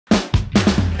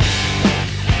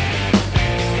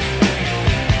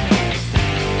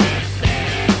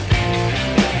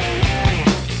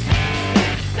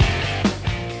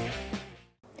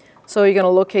So you're going to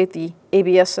locate the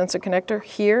ABS sensor connector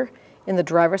here in the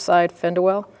driver's side fender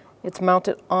well. It's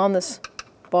mounted on this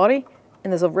body,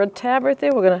 and there's a red tab right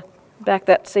there. We're going to back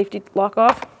that safety lock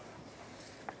off.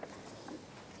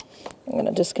 I'm going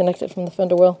to disconnect it from the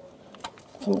fender well,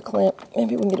 from the clamp.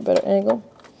 Maybe we can get a better angle.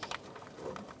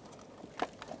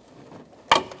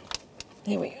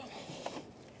 There we go.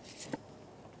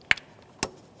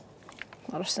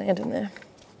 A lot of sand in there.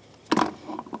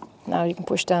 Now you can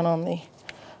push down on the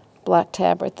black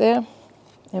tab right there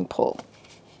and pull.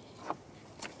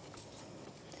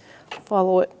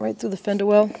 Follow it right through the fender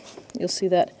well. You'll see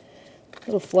that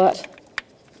little flat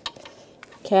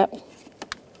cap.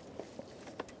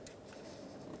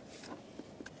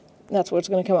 That's where it's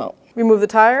going to come out. Remove the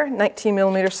tire,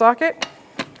 19mm socket.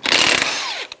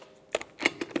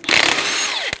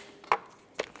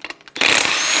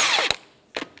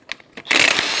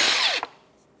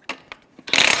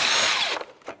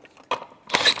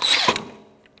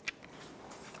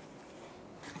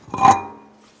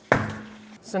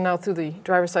 So now through the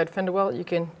driver's side fender well, you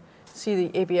can see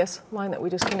the ABS line that we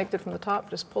just connected from the top.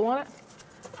 Just pull on it.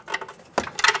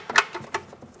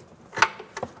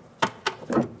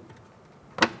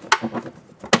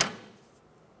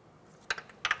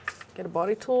 Get a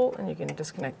body tool and you can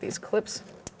disconnect these clips.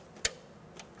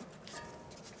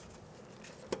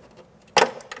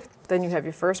 Then you have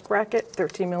your first bracket,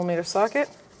 13mm socket.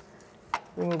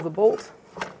 Remove the bolt.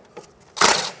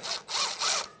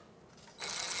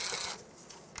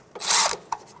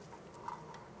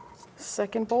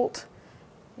 Second bolt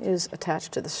is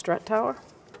attached to the strut tower,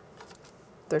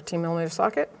 13mm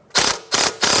socket.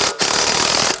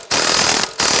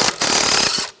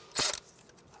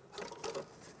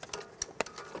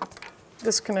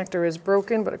 This connector is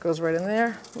broken, but it goes right in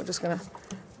there. We're just going to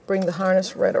bring the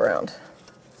harness right around.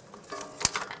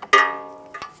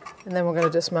 And then we're going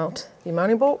to dismount the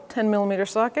mounting bolt, 10mm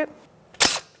socket.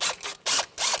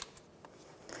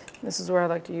 This is where I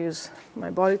like to use my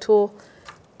body tool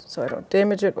so I don't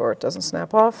damage it or it doesn't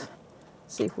snap off.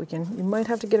 See if we can, you might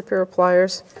have to get a pair of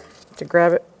pliers to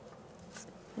grab it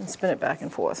and spin it back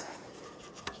and forth.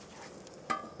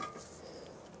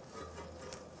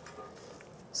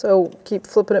 So keep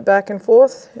flipping it back and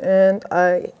forth, and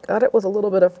I got it with a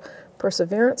little bit of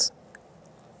perseverance.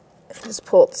 Just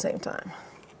pull at the same time.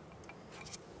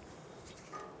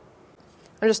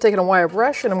 I'm just taking a wire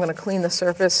brush and I'm going to clean the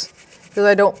surface because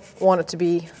I don't want it to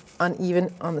be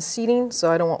uneven on the seating,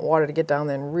 so I don't want water to get down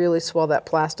there and really swell that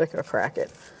plastic or crack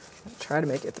it. I'll try to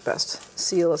make it the best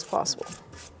seal as possible.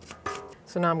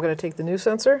 So now I'm going to take the new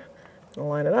sensor and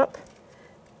line it up,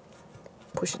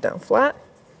 push it down flat,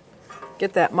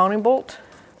 get that mounting bolt,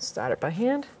 start it by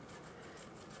hand.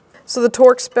 So the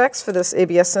torque specs for this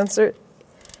ABS sensor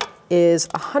is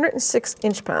 106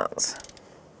 inch-pounds.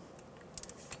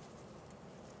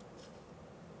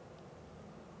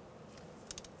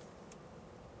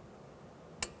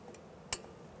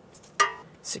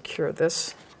 Secure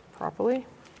this properly.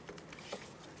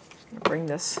 Bring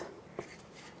this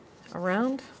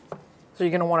around. So you're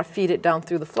going to want to feed it down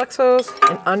through the flex hose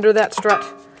and under that strut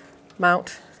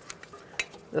mount.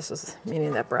 This is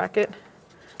meaning that bracket,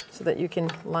 so that you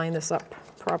can line this up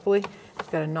properly.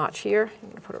 You've got a notch here.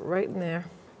 You're going to put it right in there.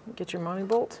 Get your mounting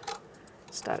bolt.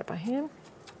 Start it by hand.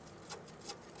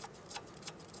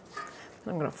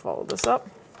 I'm going to follow this up.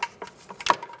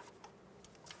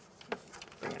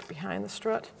 Bring it behind the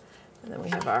strut. And then we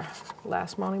have our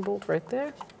last mounting bolt right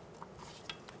there.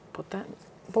 Put that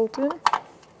bolt in.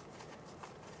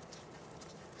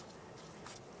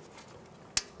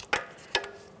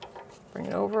 Bring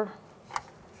it over,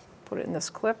 put it in this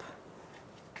clip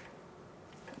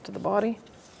to the body.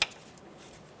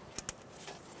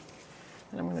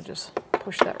 And I'm going to just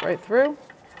push that right through.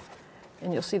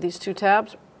 And you'll see these two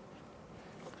tabs.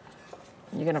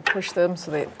 You're going to push them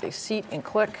so they seat and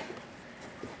click.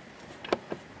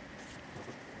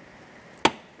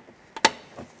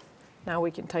 Now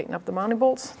we can tighten up the mounting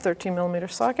bolts, 13mm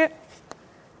socket,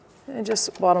 and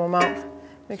just bottom them out.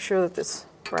 Make sure that this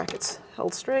bracket's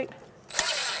held straight.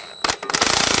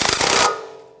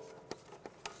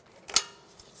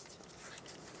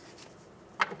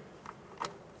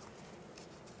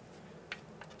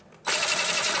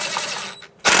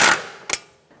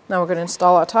 Now we're going to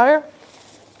install our tire.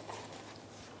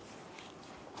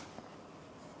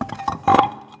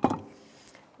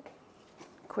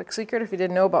 Quick secret if you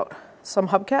didn't know about some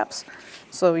hubcaps.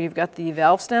 So you've got the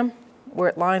valve stem where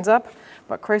it lines up,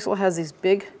 but Chrysler has these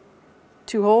big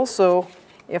 2 holes, so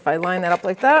if I line that up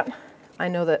like that, I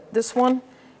know that this one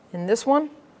and this one,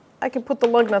 I can put the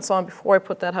lug nuts on before I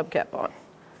put that hubcap on.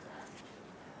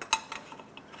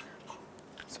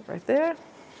 So right there.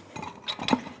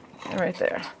 right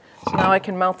there. So now I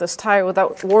can mount this tire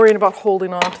without worrying about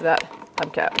holding on to that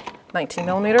hubcap. 19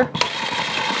 millimeter.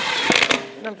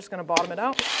 And I'm just going to bottom it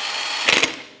out.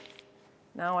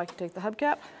 Now I can take the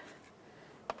hubcap,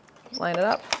 line it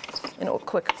up, and it will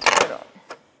click right on.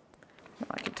 Now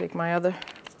I can take my other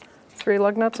 3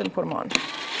 lug nuts and put them on.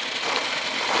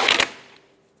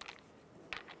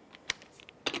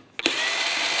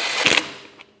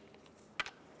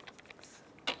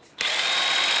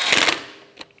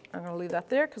 I'm going to leave that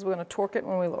there because we're going to torque it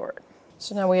when we lower it.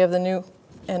 So now we have the new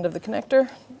end of the connector,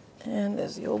 and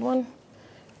there's the old one.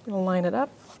 I'm going to line it up.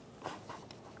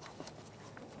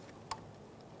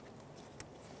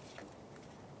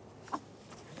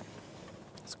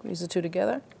 Squeeze the two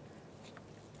together.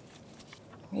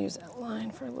 Use that line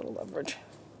for a little leverage.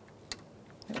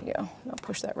 There we go. Now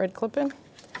push that red clip in,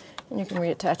 and you can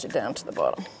reattach it down to the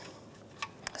bottom.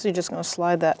 So you're just going to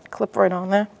slide that clip right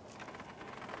on there.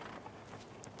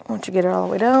 Once you get it all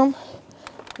the way down,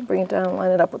 bring it down and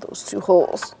line it up with those 2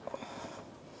 holes.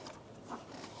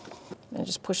 And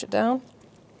just push it down.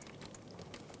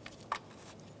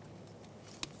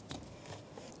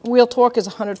 Wheel torque is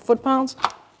 100 foot-pounds.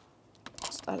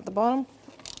 Start at the bottom.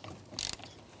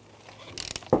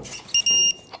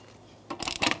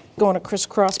 Go in a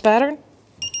crisscross pattern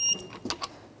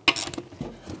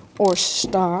or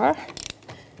star.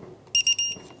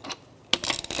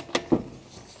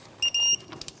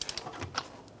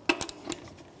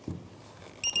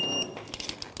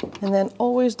 And then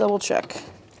always double check.